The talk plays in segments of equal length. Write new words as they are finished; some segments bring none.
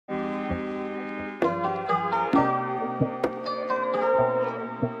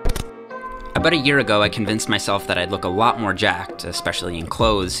About a year ago, I convinced myself that I'd look a lot more jacked, especially in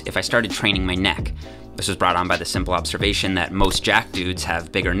clothes, if I started training my neck. This was brought on by the simple observation that most jacked dudes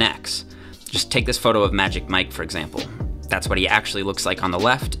have bigger necks. Just take this photo of Magic Mike, for example. That's what he actually looks like on the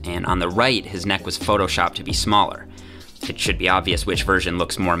left, and on the right, his neck was photoshopped to be smaller. It should be obvious which version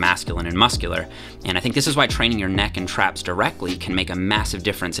looks more masculine and muscular, and I think this is why training your neck and traps directly can make a massive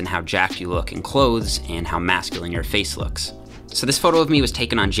difference in how jacked you look in clothes and how masculine your face looks. So this photo of me was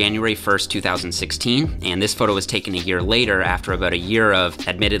taken on January 1st, 2016, and this photo was taken a year later after about a year of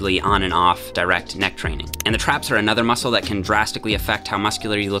admittedly on and off direct neck training. And the traps are another muscle that can drastically affect how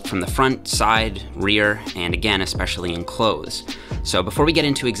muscular you look from the front, side, rear, and again, especially in clothes. So before we get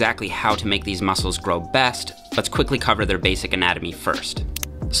into exactly how to make these muscles grow best, let's quickly cover their basic anatomy first.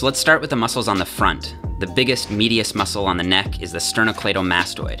 So let's start with the muscles on the front. The biggest, meatiest muscle on the neck is the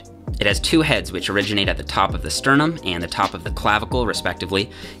sternocleidomastoid. It has two heads which originate at the top of the sternum and the top of the clavicle,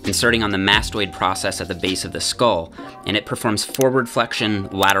 respectively, inserting on the mastoid process at the base of the skull, and it performs forward flexion,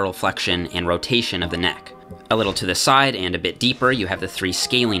 lateral flexion, and rotation of the neck. A little to the side and a bit deeper, you have the three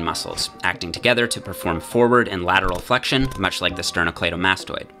scalene muscles, acting together to perform forward and lateral flexion, much like the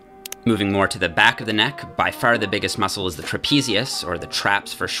sternocleidomastoid. Moving more to the back of the neck, by far the biggest muscle is the trapezius, or the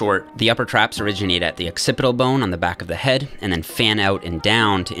traps for short. The upper traps originate at the occipital bone on the back of the head, and then fan out and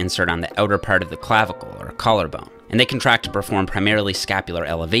down to insert on the outer part of the clavicle, or collarbone. And they contract to perform primarily scapular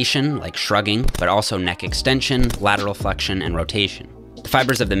elevation, like shrugging, but also neck extension, lateral flexion, and rotation. The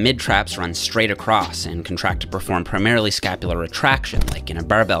fibers of the mid-traps run straight across and contract to perform primarily scapular retraction, like in a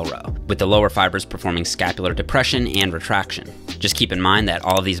barbell row, with the lower fibers performing scapular depression and retraction. Just keep in mind that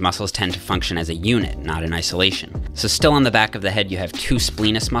all of these muscles tend to function as a unit, not in isolation. So still on the back of the head, you have two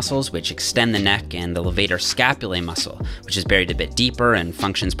splenius muscles, which extend the neck, and the levator scapulae muscle, which is buried a bit deeper and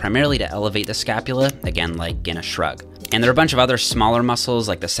functions primarily to elevate the scapula, again like in a shrug. And there are a bunch of other smaller muscles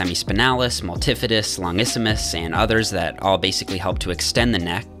like the semispinalis, multifidus, longissimus, and others that all basically help to extend the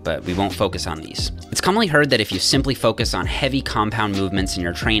neck, but we won't focus on these. It's commonly heard that if you simply focus on heavy compound movements in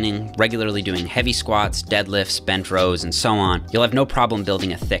your training, regularly doing heavy squats, deadlifts, bent rows, and so on, you'll have no problem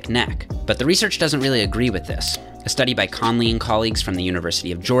building a thick neck. But the research doesn't really agree with this. A study by Conley and colleagues from the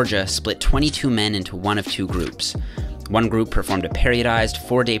University of Georgia split 22 men into one of two groups. One group performed a periodized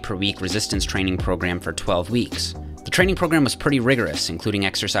 4-day-per-week resistance training program for 12 weeks. The training program was pretty rigorous, including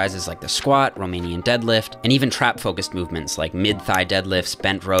exercises like the squat, Romanian deadlift, and even trap-focused movements like mid-thigh deadlifts,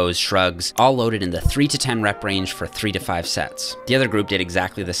 bent rows, shrugs, all loaded in the 3 to 10 rep range for 3 to 5 sets. The other group did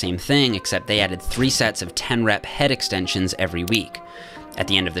exactly the same thing, except they added 3 sets of 10 rep head extensions every week. At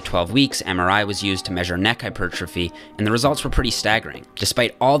the end of the 12 weeks, MRI was used to measure neck hypertrophy, and the results were pretty staggering.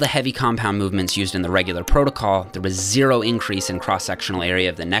 Despite all the heavy compound movements used in the regular protocol, there was 0 increase in cross-sectional area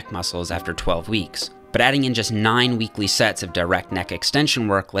of the neck muscles after 12 weeks. But adding in just 9 weekly sets of direct neck extension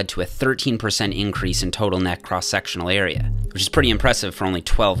work led to a 13% increase in total neck cross-sectional area, which is pretty impressive for only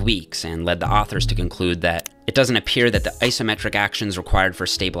 12 weeks, and led the authors to conclude that it doesn't appear that the isometric actions required for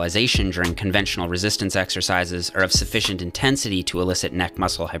stabilization during conventional resistance exercises are of sufficient intensity to elicit neck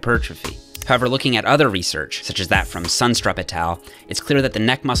muscle hypertrophy. However, looking at other research, such as that from Sunstrup et al., it's clear that the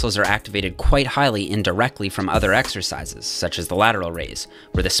neck muscles are activated quite highly indirectly from other exercises, such as the lateral raise,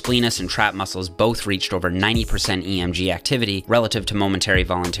 where the splenius and trap muscles both reached over 90% EMG activity relative to momentary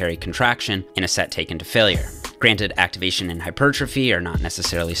voluntary contraction in a set taken to failure. Granted, activation and hypertrophy are not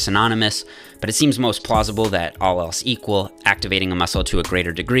necessarily synonymous, but it seems most plausible that, all else equal, activating a muscle to a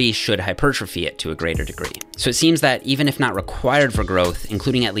greater degree should hypertrophy it to a greater degree. So it seems that even if not required for growth,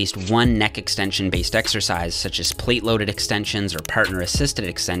 including at least one neck extension-based exercise, such as plate-loaded extensions or partner-assisted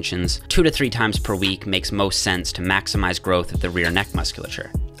extensions, 2 to 3 times per week makes most sense to maximize growth of the rear neck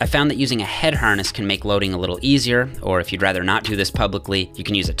musculature. I found that using a head harness can make loading a little easier, or if you'd rather not do this publicly, you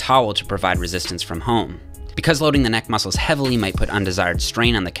can use a towel to provide resistance from home. Because loading the neck muscles heavily might put undesired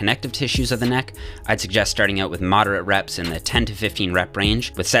strain on the connective tissues of the neck, I'd suggest starting out with moderate reps in the 10 to 15 rep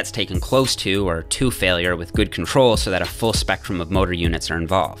range, with sets taken close to or to failure with good control so that a full spectrum of motor units are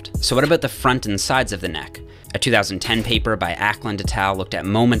involved. So what about the front and sides of the neck? A 2010 paper by Ackland et al. Looked at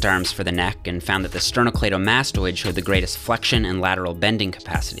moment arms for the neck and found that the sternocleidomastoid showed the greatest flexion and lateral bending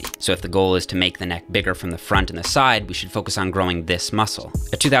capacity. So if the goal is to make the neck bigger from the front and the side, we should focus on growing this muscle.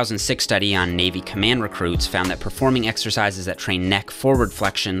 A 2006 study on Navy command recruits found that performing exercises that train neck forward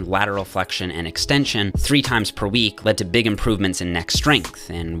flexion, lateral flexion, and extension 3 times per week led to big improvements in neck strength,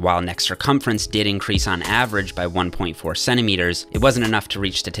 and while neck circumference did increase on average by 1.4 centimeters, it wasn't enough to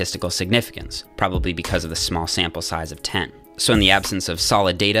reach statistical significance, probably because of the small sample size of 10. So in the absence of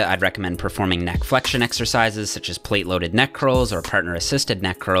solid data, I'd recommend performing neck flexion exercises such as plate-loaded neck curls or partner-assisted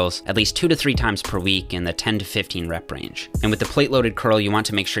neck curls at least 2 to 3 times per week in the 10 to 15 rep range. And with the plate-loaded curl, you want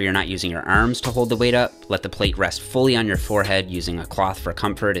to make sure you're not using your arms to hold the weight up. Let the plate rest fully on your forehead using a cloth for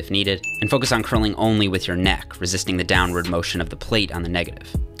comfort if needed, and focus on curling only with your neck, resisting the downward motion of the plate on the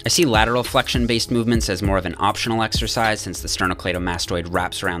negative. I see lateral flexion-based movements as more of an optional exercise since the sternocleidomastoid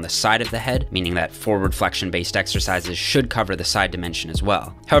wraps around the side of the head, meaning that forward flexion-based exercises should cover the side dimension as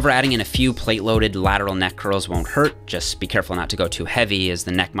well. However, adding in a few plate-loaded lateral neck curls won't hurt, just be careful not to go too heavy as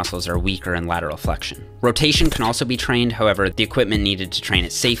the neck muscles are weaker in lateral flexion. Rotation can also be trained, however, the equipment needed to train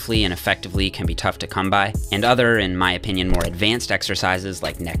it safely and effectively can be tough to come by, and other, in my opinion, more advanced exercises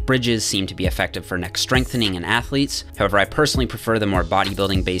like neck bridges seem to be effective for neck strengthening in athletes. However, I personally prefer the more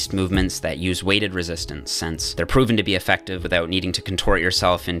bodybuilding-based movements that use weighted resistance, since they're proven to be effective without needing to contort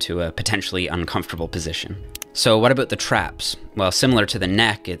yourself into a potentially uncomfortable position. So what about the traps? Well, similar to the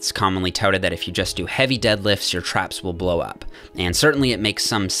neck, it's commonly touted that if you just do heavy deadlifts, your traps will blow up. And certainly it makes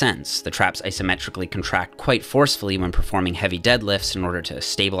some sense. The traps isometrically contract quite forcefully when performing heavy deadlifts in order to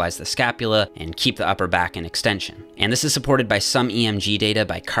stabilize the scapula and keep the upper back in extension. And this is supported by some EMG data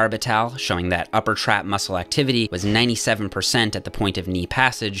by Carb et al, showing that upper trap muscle activity was 97% at the point of knee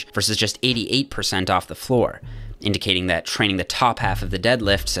passage versus just 88% off the floor, indicating that training the top half of the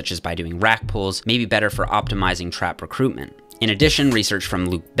deadlift, such as by doing rack pulls, may be better for optimizing trap recruitment. In addition, research from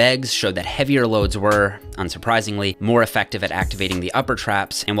Luke Beggs showed that heavier loads were, unsurprisingly, more effective at activating the upper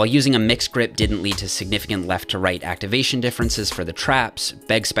traps, and while using a mixed grip didn't lead to significant left-to-right activation differences for the traps,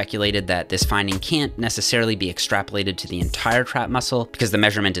 Beggs speculated that this finding can't necessarily be extrapolated to the entire trap muscle because the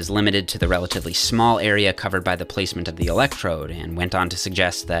measurement is limited to the relatively small area covered by the placement of the electrode, and went on to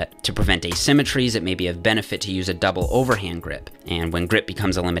suggest that to prevent asymmetries, it may be of benefit to use a double overhand grip, and when grip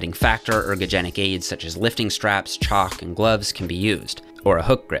becomes a limiting factor, ergogenic aids such as lifting straps, chalk, and gloves can be used, or a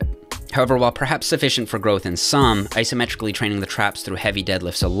hook grip. However, while perhaps sufficient for growth in some, isometrically training the traps through heavy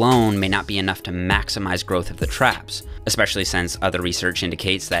deadlifts alone may not be enough to maximize growth of the traps, especially since other research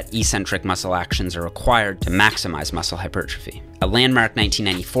indicates that eccentric muscle actions are required to maximize muscle hypertrophy. A landmark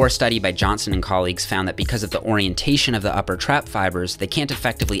 1994 study by Johnson and colleagues found that because of the orientation of the upper trap fibers, they can't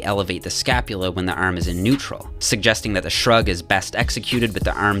effectively elevate the scapula when the arm is in neutral, suggesting that the shrug is best executed with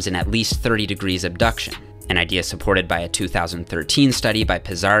the arms in at least 30 degrees abduction. An idea supported by a 2013 study by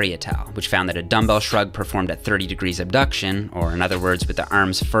Pizzari et al, which found that a dumbbell shrug performed at 30 degrees abduction, or in other words with the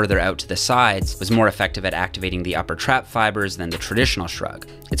arms further out to the sides, was more effective at activating the upper trap fibers than the traditional shrug.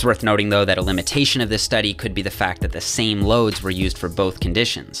 It's worth noting though that a limitation of this study could be the fact that the same loads were used for both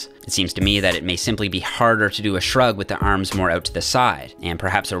conditions. It seems to me that it may simply be harder to do a shrug with the arms more out to the side, and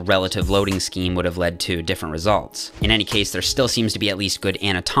perhaps a relative loading scheme would have led to different results. In any case, there still seems to be at least good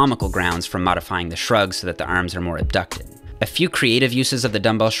anatomical grounds for modifying the shrug so that the arms are more abducted. A few creative uses of the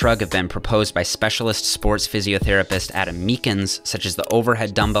dumbbell shrug have been proposed by specialist sports physiotherapist Adam Meekins, such as the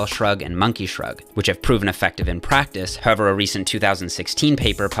overhead dumbbell shrug and monkey shrug, which have proven effective in practice. However, a recent 2016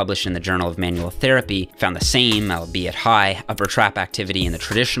 paper published in the Journal of Manual Therapy found the same, albeit high, upper trap activity in the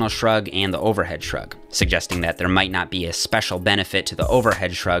traditional shrug and the overhead shrug, suggesting that there might not be a special benefit to the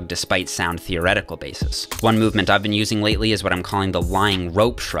overhead shrug despite sound theoretical basis. One movement I've been using lately is what I'm calling the lying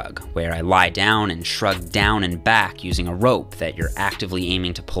rope shrug, where I lie down and shrug down and back using a rope that you're actively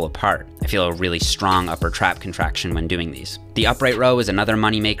aiming to pull apart. I feel a really strong upper trap contraction when doing these. The upright row is another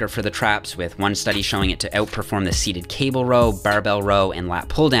moneymaker for the traps, with one study showing it to outperform the seated cable row, barbell row, and lat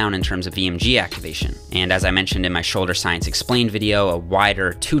pull down in terms of EMG activation. And as I mentioned in my Shoulder Science Explained video, a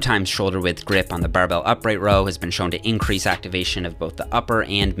wider 2x shoulder width grip on the barbell upright row has been shown to increase activation of both the upper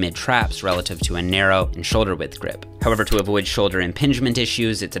and mid traps relative to a narrow and shoulder width grip. However, to avoid shoulder impingement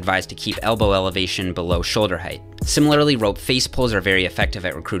issues, it's advised to keep elbow elevation below shoulder height. Similarly, rope face pulls are very effective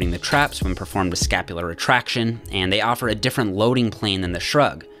at recruiting the traps when performed with scapular retraction, and they offer a different loading plane than the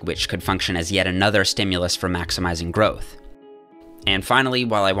shrug, which could function as yet another stimulus for maximizing growth. And finally,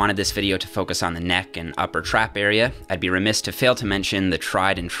 while I wanted this video to focus on the neck and upper trap area, I'd be remiss to fail to mention the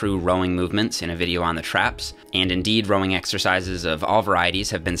tried and true rowing movements in a video on the traps. And indeed, rowing exercises of all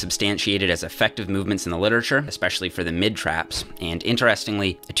varieties have been substantiated as effective movements in the literature, especially for the mid-traps. And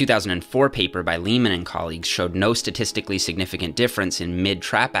interestingly, a 2004 paper by Lehman and colleagues showed no statistically significant difference in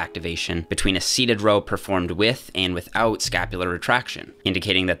mid-trap activation between a seated row performed with and without scapular retraction,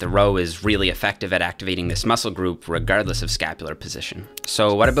 indicating that the row is really effective at activating this muscle group regardless of scapular position.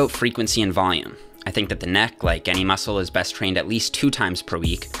 So what about frequency and volume? I think that the neck, like any muscle, is best trained at least 2 times per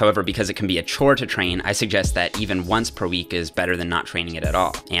week. However, because it can be a chore to train, I suggest that even once per week is better than not training it at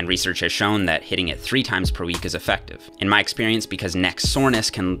all. And research has shown that hitting it 3 times per week is effective. In my experience, because neck soreness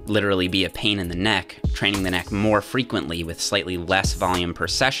can literally be a pain in the neck, training the neck more frequently with slightly less volume per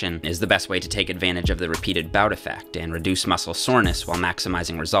session is the best way to take advantage of the repeated bout effect and reduce muscle soreness while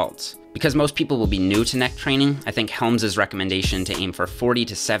maximizing results. Because most people will be new to neck training, I think Helms's recommendation to aim for 40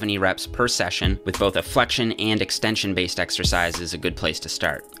 to 70 reps per session with both a flexion and extension-based exercise is a good place to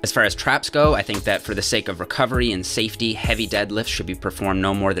start. As far as traps go, I think that for the sake of recovery and safety, heavy deadlifts should be performed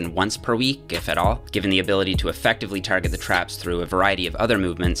no more than once per week, if at all, given the ability to effectively target the traps through a variety of other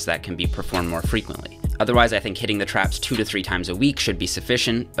movements that can be performed more frequently. Otherwise, I think hitting the traps 2 to 3 times a week should be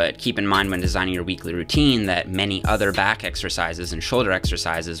sufficient, but keep in mind when designing your weekly routine that many other back exercises and shoulder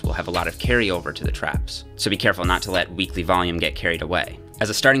exercises will have a lot of carryover to the traps. So be careful not to let weekly volume get carried away. As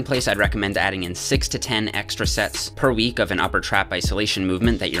a starting place, I'd recommend adding in 6 to 10 extra sets per week of an upper trap isolation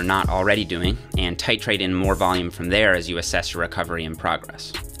movement that you're not already doing, and titrate in more volume from there as you assess your recovery and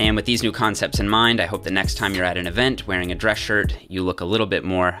progress. And with these new concepts in mind, I hope the next time you're at an event wearing a dress shirt, you look a little bit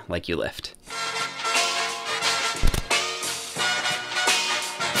more like you lift.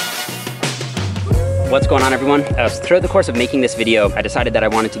 What's going on, everyone? Throughout the course of making this video, I decided that I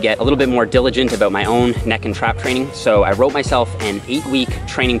wanted to get a little bit more diligent about my own neck and trap training. So I wrote myself an 8-week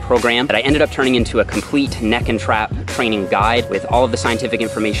training program that I ended up turning into a complete neck and trap training guide with all of the scientific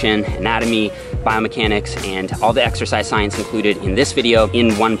information, anatomy, biomechanics, and all the exercise science included in this video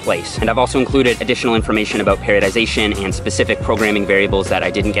in one place. And I've also included additional information about periodization and specific programming variables that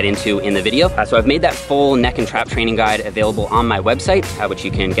I didn't get into in the video. So I've made that full neck and trap training guide available on my website, which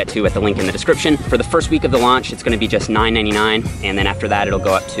you can get to at the link in the description. For the first week of the launch, it's going to be just $9.99, and then after that it'll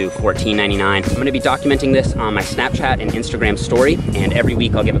go up to $14.99. I'm going to be documenting this on my Snapchat and Instagram story, and every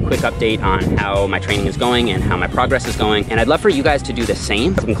week I'll give a quick update on how my training is going and how my progress is going. And I'd love for you guys to do the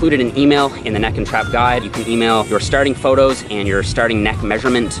same. I've included an email in the neck and trap guide. You can email your starting photos and your starting neck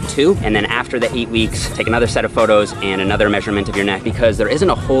measurement too, and then after the 8 weeks, take another set of photos and another measurement of your neck, because there isn't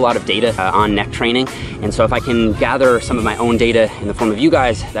a whole lot of data on neck training. And so if I can gather some of my own data in the form of you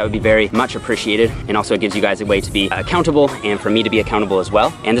guys, that would be very much appreciated. And also it gives you guys a way to be accountable and for me to be accountable as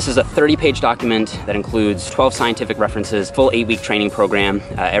well. And this is a 30-page document that includes 12 scientific references, full 8-week training program.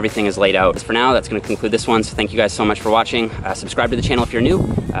 Everything is laid out. As for now, that's going to conclude this one. So thank you guys so much for watching. Subscribe to the channel if you're new,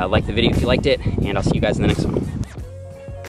 like the video if you liked it, and I'll see you guys in the next one.